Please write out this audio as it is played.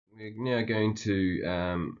We're now going to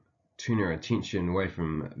turn our attention away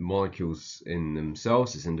from molecules in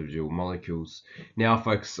themselves as individual molecules. Now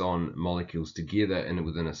focus on molecules together and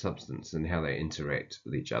within a substance and how they interact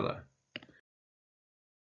with each other.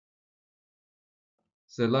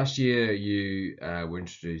 So last year you were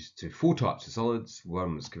introduced to 4 types of solids.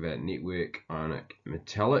 One was covalent network, ionic,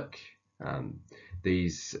 metallic.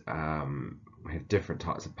 These have different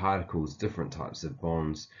types of particles, different types of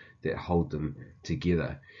bonds that hold them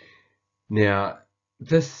together. Now,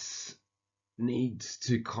 this needs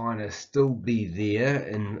to kind of still be there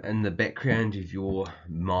in the background of your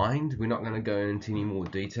mind. We're not going to go into any more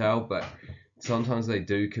detail, but sometimes they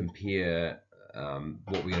do compare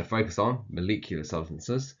what we're going to focus on, molecular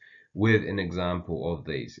substances, with an example of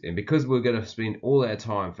these. And because we're going to spend all our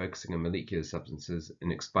time focusing on molecular substances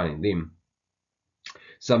and explaining them,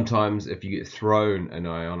 sometimes if you get thrown an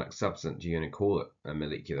ionic substance, you're going to call it a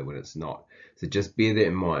molecular when it's not. So just bear that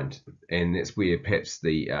in mind. And that's where perhaps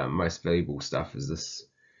the most valuable stuff is this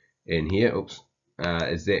in here.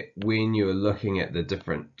 Is that when you're looking at the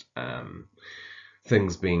different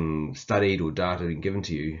things being studied or data being given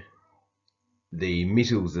to you, the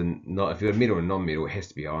metals, and not, if you're a metal and non-metal, it has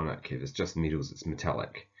to be ionic. If it's just metals, it's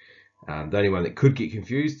metallic. The only one that could get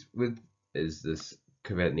confused with is this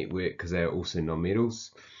covalent network, because they're also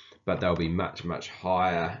non-metals, but they'll be much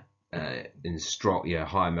higher in strong,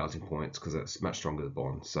 higher melting points because it's much stronger the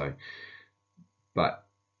bond. So, but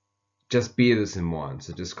just bear this in mind.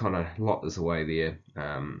 So just kind of lock this away there.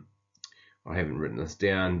 I haven't written this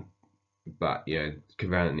down, but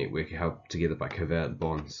covalent network are held together by covalent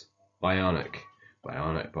bonds, ionic by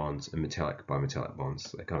ionic bonds, and metallic by metallic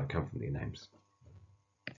bonds. They kind of come from their names.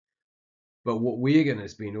 But what we're going to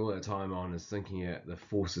spend all our time on is thinking about the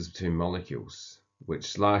forces between molecules,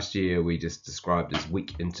 which last year we just described as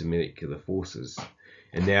weak intermolecular forces.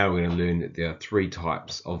 And now we're going to learn that there are 3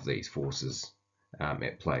 types of these forces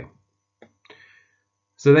at play.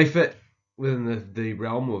 So they fit within the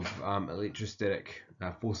realm of electrostatic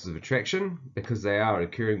forces of attraction, because they are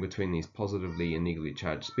occurring between these positively and negatively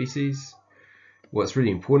charged species. What's really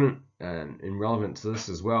important and relevant to this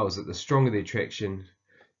as well is that the stronger the attraction,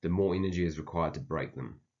 the more energy is required to break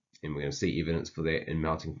them. And we're going to see evidence for that in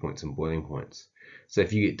melting points and boiling points. So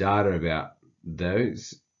if you get data about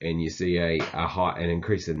those and you see an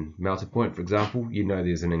increase in melting point, for example, you know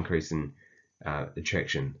there's an increase in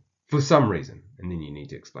attraction for some reason, and then you need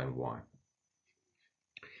to explain why.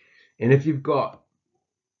 And if you've got,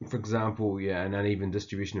 for example, an uneven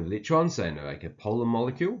distribution of electrons, say like a polar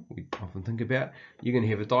molecule we often think about, you're going to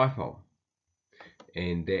have a dipole.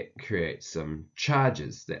 And that creates some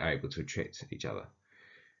charges that are able to attract each other.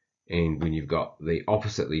 And when you've got the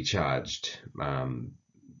oppositely charged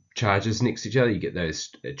charges next to each other, you get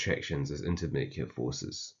those attractions as intermolecular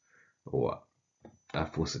forces, or a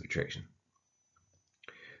force of attraction.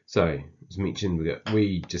 So, as mentioned,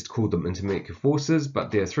 we just called them intermolecular forces, but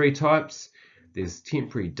there are 3 types. There's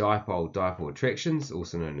temporary dipole-dipole attractions,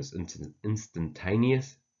 also known as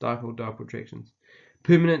instantaneous dipole-dipole attractions,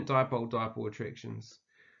 permanent dipole-dipole attractions,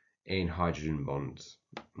 and hydrogen bonds.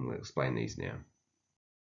 We'll explain these now.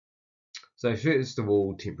 So first of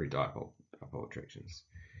all, temporary dipole attractions.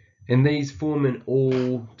 And these form in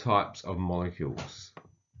all types of molecules,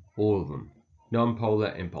 all of them, non-polar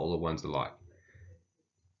and polar ones alike.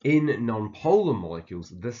 In non-polar molecules,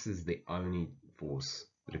 this is the only force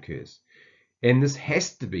that occurs. And there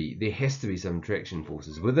has to be some attraction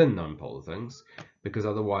forces within non-polar things, because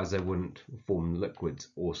otherwise they wouldn't form liquids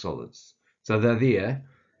or solids. So they're there,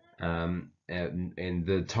 and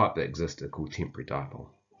the type that exists are called temporary dipole.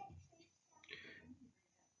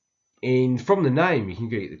 And from the name, you can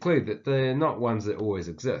get the clue that they're not ones that always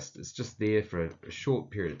exist. It's just there for a short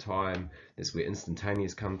period of time. That's where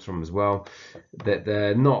instantaneous comes from as well. That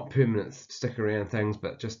they're not permanent stick around things,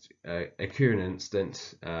 but just occur in an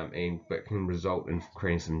instant, but can result in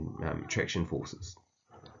creating some attraction forces.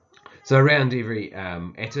 So around every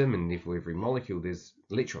atom and therefore every molecule, there's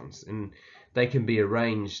electrons, and they can be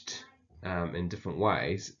arranged in different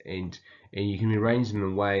ways, and you can arrange them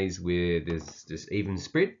in ways where there's this even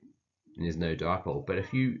spread and there's no dipole. But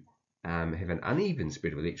if you have an uneven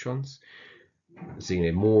spread of electrons, so you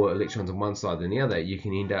have more electrons on one side than the other, you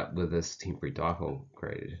can end up with this temporary dipole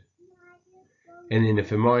created. And then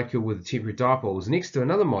if a molecule with a temporary dipole is next to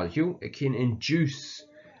another molecule, it can induce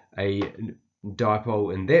a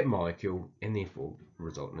dipole in that molecule and therefore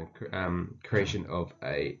result in a creation of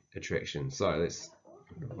a attraction. So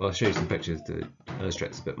I'll show you some pictures to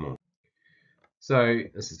illustrate this a bit more. So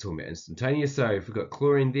this is talking about instantaneous. So if we've got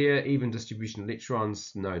chlorine there, even distribution of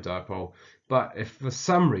electrons, no dipole. But if for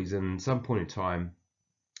some reason, some point in time,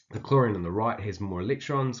 The chlorine on the right has more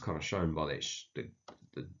electrons, kind of shown by that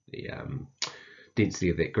the density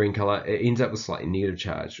of that green color. It ends up with slightly negative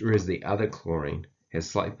charge, whereas the other chlorine has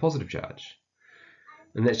slightly positive charge.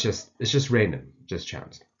 And it's just random, just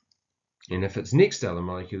chance. And if it's next to other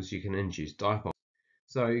molecules, you can induce dipoles.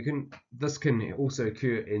 So this can also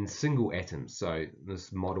occur in single atoms. So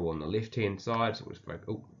this model on the left-hand side, so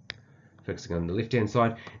focusing on the left-hand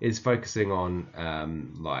side, is focusing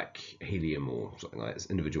on like helium or something like this,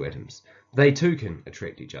 individual atoms. They too can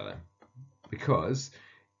attract each other, because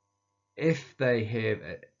if they have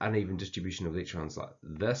an uneven distribution of electrons like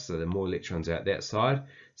this, so there are more electrons out that side,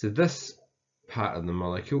 so this part of the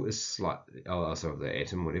molecule is slightly, the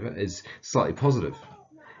atom, whatever, is slightly positive.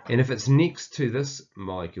 And if it's next to this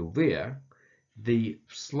molecule there, the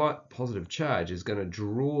slight positive charge is going to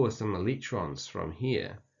draw some electrons from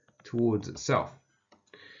here towards itself.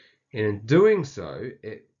 And in doing so,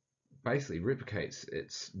 it basically replicates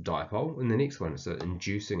its dipole in the next one, so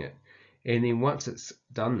inducing it. And then once it's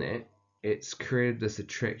done that, it's created this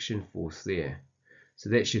attraction force there. So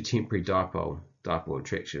that's your temporary dipole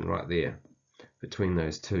attraction right there between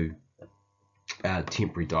those two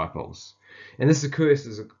temporary dipoles. And this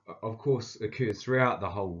occurs, of course, throughout the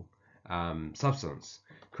whole substance,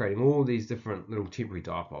 creating all these different little temporary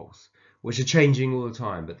dipoles, which are changing all the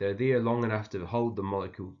time, but they're there long enough to hold the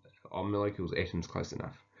molecules, atoms close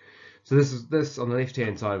enough. So this on the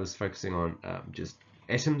left-hand side was focusing on just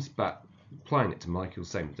atoms, but applying it to molecules,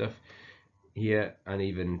 same diff. Here,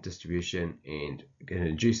 uneven distribution, and going to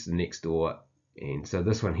induce the next door. And so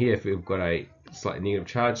this one here, if we've got a slightly negative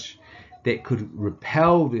charge, that could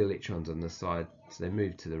repel the electrons on this side, so they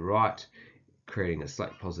move to the right, creating a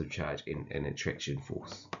slightly positive charge and an attraction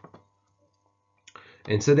force.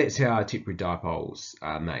 And so that's how temporary dipoles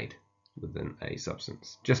are made within a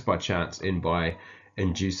substance, just by chance and by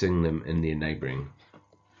inducing them in their neighboring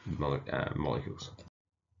molecules.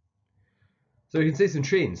 So you can see some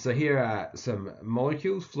trends. So here are some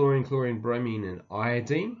molecules: fluorine, chlorine, bromine, and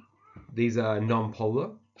iodine. These are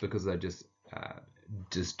non-polar because they're just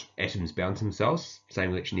atoms bound to themselves,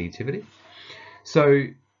 same electronegativity. So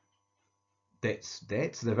that's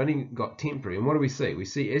they've only got temporary. And what do we see? We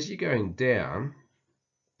see as you're going down,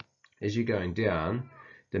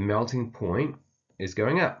 the melting point is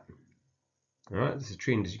going up. All right, this is a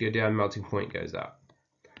trend. As you go down, melting point goes up.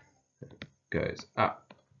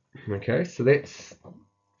 Okay, so that's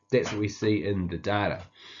what we see in the data.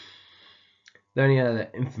 The only other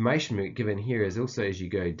information we're given here is also as you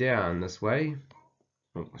go down this way.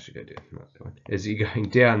 Oh, I should go down, not that one. As you're going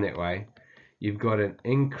down that way, you've got an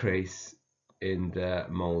increase in the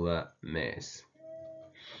molar mass,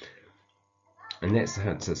 and that's the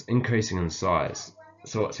hint. So it's increasing in size.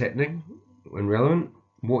 So what's happening when relevant?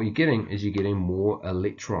 What you're getting is you're getting more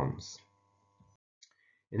electrons.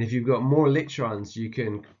 And if you've got more electrons, you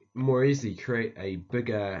can more easily create a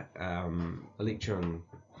bigger electron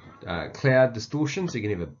cloud distortion, so you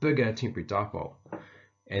can have a bigger temporary dipole,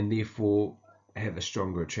 and therefore have a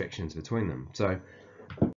stronger attractions between them. So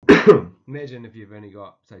imagine if you've only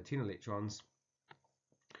got, say, 10 electrons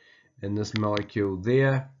in this molecule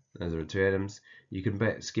there, those are two atoms, you can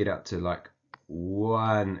get up to like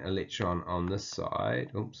 1 electron on this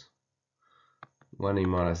side, oops, 1 E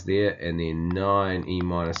minus there, and then 9 E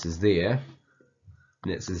minuses there,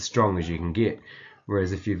 and that's as strong as you can get.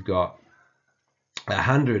 Whereas if you've got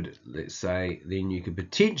 100, let's say, then you could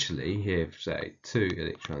potentially have, say, 2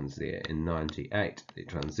 electrons there and 98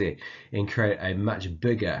 electrons there, and create a much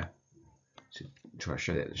bigger, try to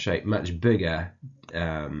show that in the shape, much bigger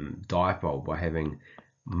dipole by having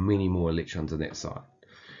many more electrons on that side.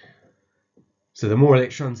 So the more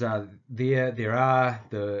electrons are there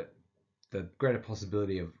the greater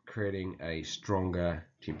possibility of creating a stronger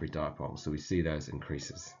temporary dipole. So we see those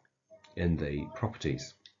increases in the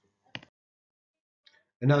properties.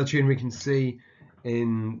 Another trend we can see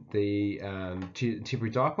in the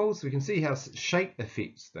temporary dipoles, we can see how shape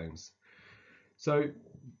affects things. So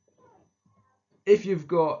if you've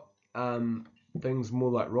got things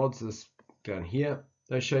more like rods, this down here,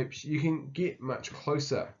 those shapes, you can get much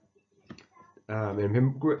closer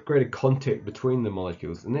and greater contact between the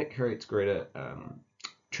molecules, and that creates greater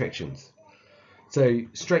attractions. So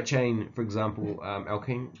straight chain, for example,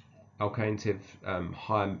 alkanes have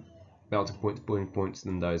higher melting points, boiling points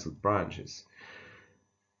than those with branches.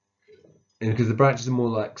 And because the branches are more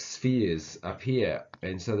like spheres up here,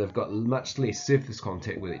 and so they've got much less surface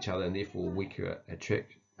contact with each other, and therefore weaker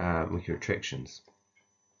attractions.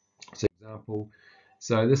 So example,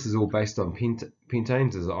 so this is all based on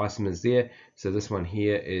pentanes. There's the isomers there. So this one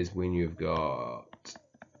here is when you've got,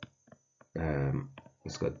 they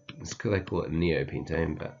call it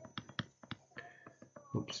neopentane, but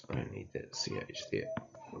Oops, I don't need that CH there.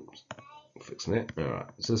 Oops, fixing that. Alright,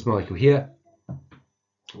 so this molecule here,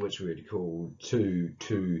 which we would call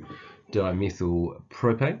 2,2-dimethyl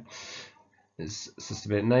propane, is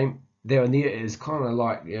systematic name. There and there is kind of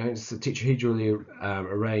like, it's a tetrahedrally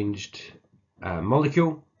arranged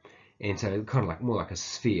molecule, and so kind of like more like a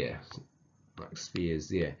sphere, like spheres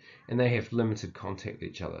there, and they have limited contact with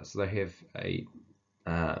each other. So they have a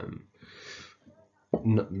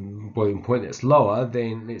boiling point that's lower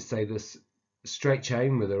than, let's say, this straight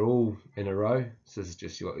chain where they're all in a row. So this is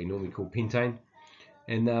just what we normally call pentane,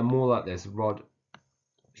 and they're more like this rod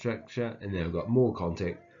structure, and they've got more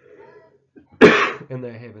contact and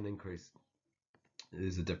they have an increase.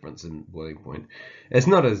 There's a difference in boiling point. It's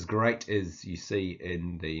not as great as you see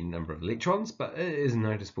in the number of electrons, but it is a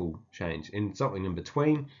noticeable change. And something in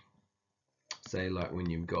between, say like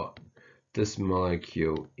when you've got this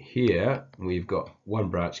molecule here, we've got one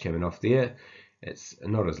branch coming off there. It's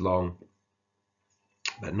not as long,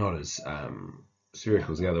 but not as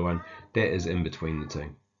spherical as the other one. That is in between the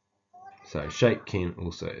two. So shape can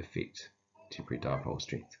also affect temporary dipole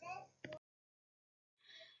strength.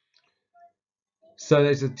 So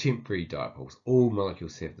those are temporary dipoles. All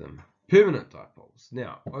molecules have them. Permanent dipoles.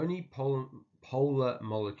 Now, only polar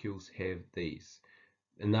molecules have these.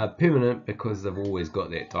 And they're permanent because they've always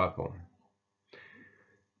got that dipole.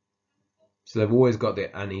 So they've always got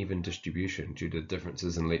that uneven distribution due to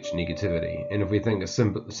differences in electronegativity. And if we think of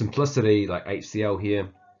simplicity, like HCl here,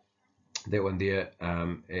 that one there,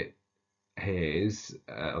 it has,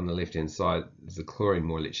 on the left hand side, is the chlorine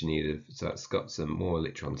more electronegative, so it's got some more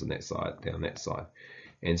electrons on that side, down that side.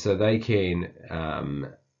 And so they can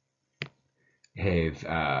have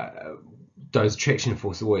those attraction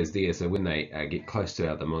force always there, so when they get close to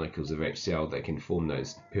other molecules of HCl, they can form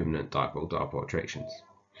those permanent dipole-dipole attractions.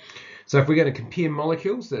 So if we're going to compare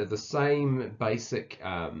molecules that are the same basic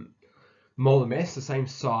molar mass, the same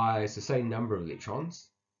size, the same number of electrons,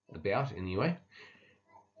 about anyway,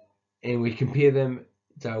 and we compare them,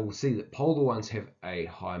 so we'll see that polar ones have a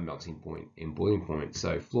high melting point and boiling point.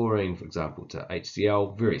 So fluorine, for example, to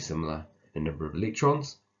HCl, very similar in number of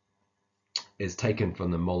electrons, is taken from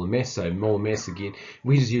the molar mass. So molar mass, again,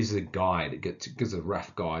 we just use a guide. It gives a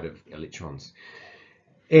rough guide of electrons.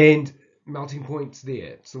 And melting points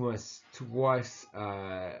there, it's almost twice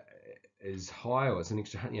as high, or it's an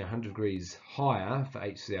extra 100 degrees higher for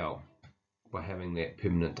HCl by having that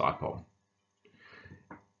permanent dipole.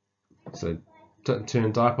 So in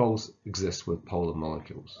turn, dipoles exist with polar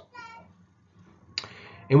molecules.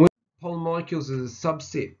 And with polar molecules is a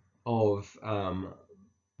subset of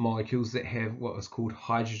molecules that have what is called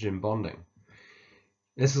hydrogen bonding.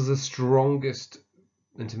 This is the strongest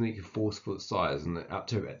intermolecular force for its size, and up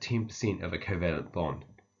to about 10% of a covalent bond.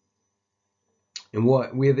 And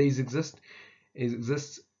where these exist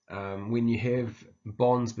when you have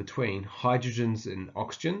bonds between hydrogens and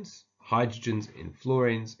oxygens, hydrogens and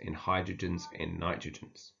fluorines, and hydrogens and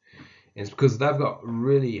nitrogens. And it's because they've got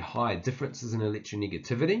really high differences in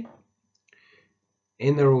electronegativity,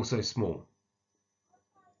 and they're also small.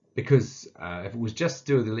 Because if it was just to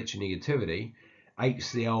do with electronegativity,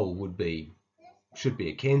 HCl should be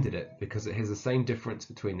a candidate, because it has the same difference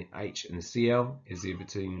between the H and the Cl as there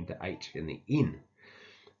between the H and the N.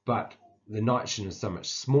 But the nitrogen is so much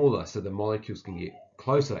smaller, so the molecules can get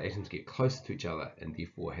closer, atoms get closer to each other, and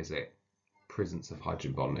therefore has that presence of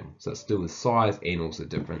hydrogen bonding. So it's still the size and also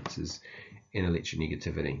differences in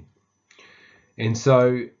electronegativity. And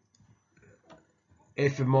so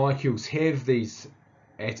if the molecules have these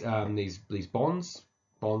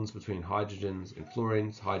bonds between hydrogens and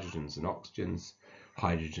fluorines, hydrogens and oxygens,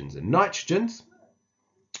 hydrogens and nitrogens,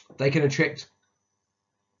 they can attract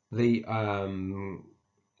the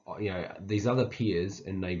these other pairs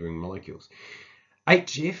in neighboring molecules.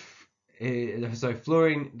 HF, so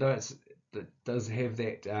fluorine does have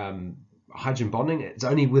that hydrogen bonding. It's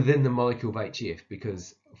only within the molecule of HF,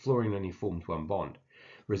 because fluorine only forms one bond,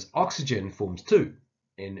 whereas oxygen forms two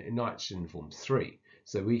and nitrogen forms three.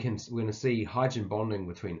 So we're going to see hydrogen bonding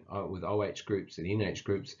with OH groups and NH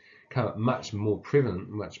groups come up much more prevalent,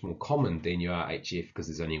 much more common than you are HF, because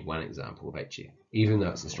there's only one example of HF, even though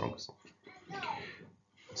it's the strongest.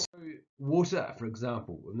 So water, for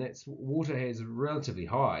example, and water has relatively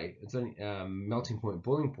high. It's only melting point,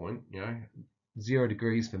 boiling point. 0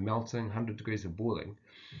 degrees for melting, 100 degrees for boiling.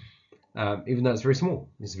 Even though it's very small,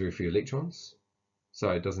 there's very few electrons. So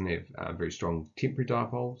it doesn't have very strong temporary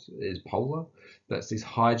dipoles. It is polar, but it's these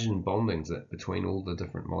hydrogen bondings between all the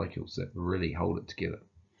different molecules that really hold it together.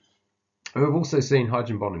 And we've also seen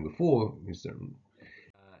hydrogen bonding before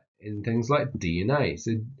in things like DNA.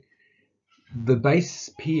 So the base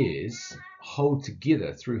pairs hold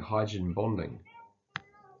together through hydrogen bonding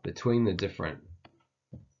between the different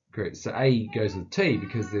groups. So A goes with T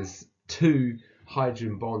because there's 2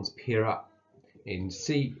 hydrogen bonds pair up, and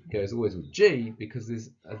C goes always with G because there's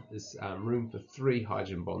room for 3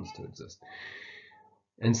 hydrogen bonds to exist.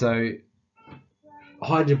 And so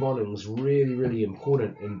hydrogen bonding is really, really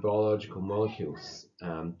important in biological molecules.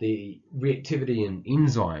 The reactivity in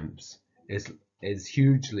enzymes is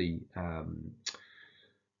hugely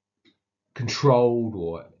controlled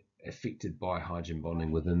or affected by hydrogen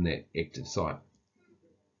bonding within that active site.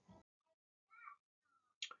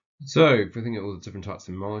 So if we think of all the different types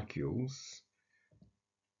of molecules,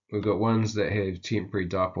 we've got ones that have temporary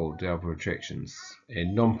dipole-dipole attractions,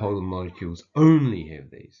 and non-polar molecules only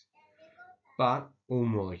have these. But all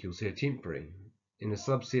molecules have temporary, and a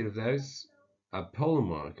subset of those are polar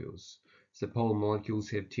molecules. So polar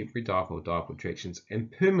molecules have temporary dipole-dipole attractions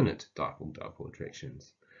and permanent dipole-dipole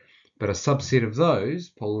attractions. But a subset of those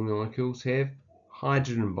polar molecules have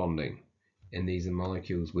hydrogen bonding, and these are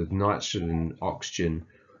molecules with nitrogen, oxygen,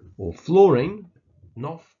 or fluorine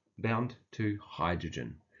not bound to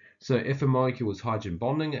hydrogen. So if a molecule is hydrogen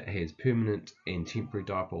bonding, it has permanent and temporary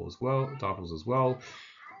dipoles as well.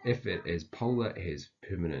 If it is polar, it has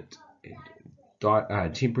permanent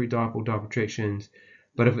and temporary dipole-dipole attractions.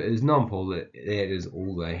 But if it is non-polar, that is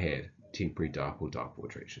all they have, temporary dipole-dipole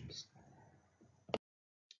attractions.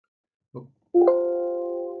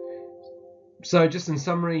 So just in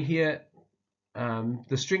summary here,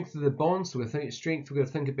 the strength of the bonds, so we're going to think strength, we're going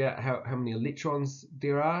to think about how many electrons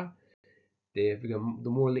there are. The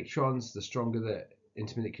more electrons, the stronger the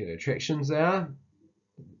intermolecular attractions are,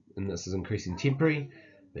 and this is increasing temporary.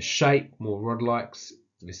 The shape, more rod-like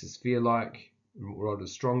versus sphere-like, rod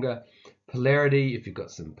is stronger. Polarity, if you've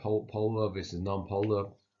got some polar versus non-polar,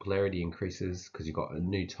 polarity increases because you've got a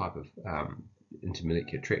new type of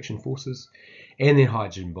intermolecular attraction forces. And then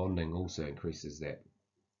hydrogen bonding also increases that.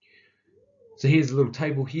 So here's a little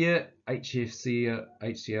table here, HFC,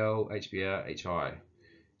 HCl, HBr, HI.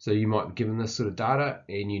 So you might be given this sort of data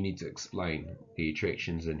and you need to explain the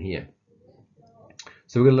attractions in here.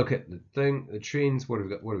 So we're going to look at the trends. What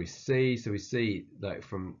do we see? So we see that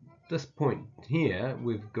from this point here,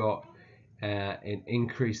 we've got an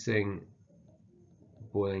increasing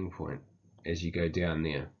boiling point as you go down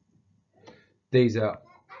there. These are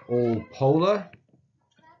all polar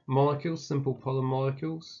molecules, simple polar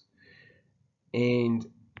molecules. And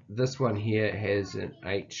this one here has an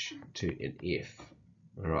H to an F.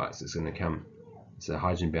 Alright, so it's going to come, it's a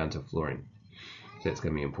hydrogen bound to fluorine. So that's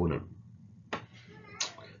going to be important.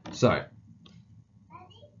 So,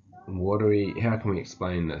 how can we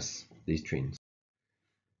explain these trends?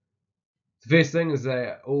 The first thing is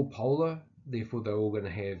they're all polar, therefore they're all going to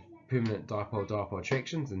have permanent dipole-dipole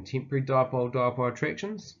attractions and temporary dipole-dipole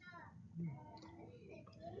attractions.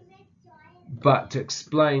 But to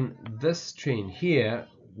explain this trend here,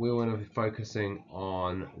 we want to be focusing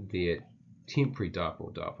on their temporary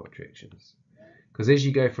dipole-dipole attractions. Because as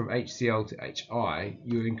you go from HCl to HI,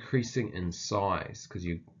 you're increasing in size because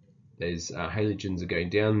those halogens are going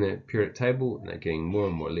down the periodic table and they're getting more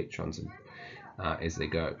and more electrons as they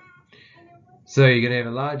go. So you're going to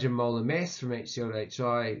have a larger molar mass from HCl to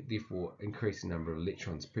HI, therefore increasing number of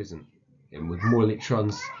electrons present. And with more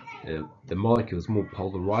electrons, the molecule is more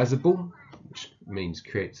polarizable, which means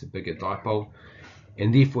creates a bigger dipole,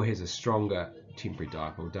 and therefore has a stronger temporary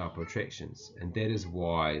dipole-dipole attractions. And that is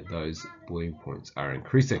why those boiling points are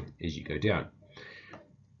increasing as you go down.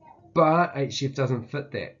 But HF doesn't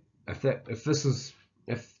fit that. If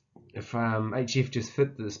HF just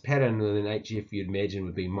fit this pattern, then HF you'd imagine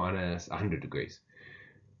would be minus 100 degrees.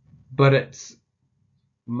 But it's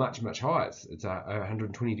much, much higher. It's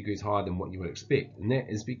 120 degrees higher than what you would expect, and that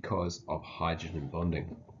is because of hydrogen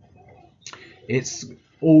bonding. It's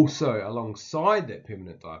also alongside that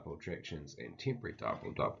permanent dipole attractions and temporary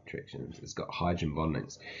dipole-dipole attractions, it's got hydrogen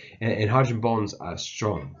bondings, and hydrogen bonds are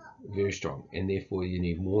strong, very strong, and therefore you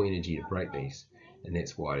need more energy to break these, and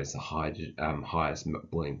that's why it's the highest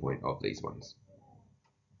boiling point of these ones.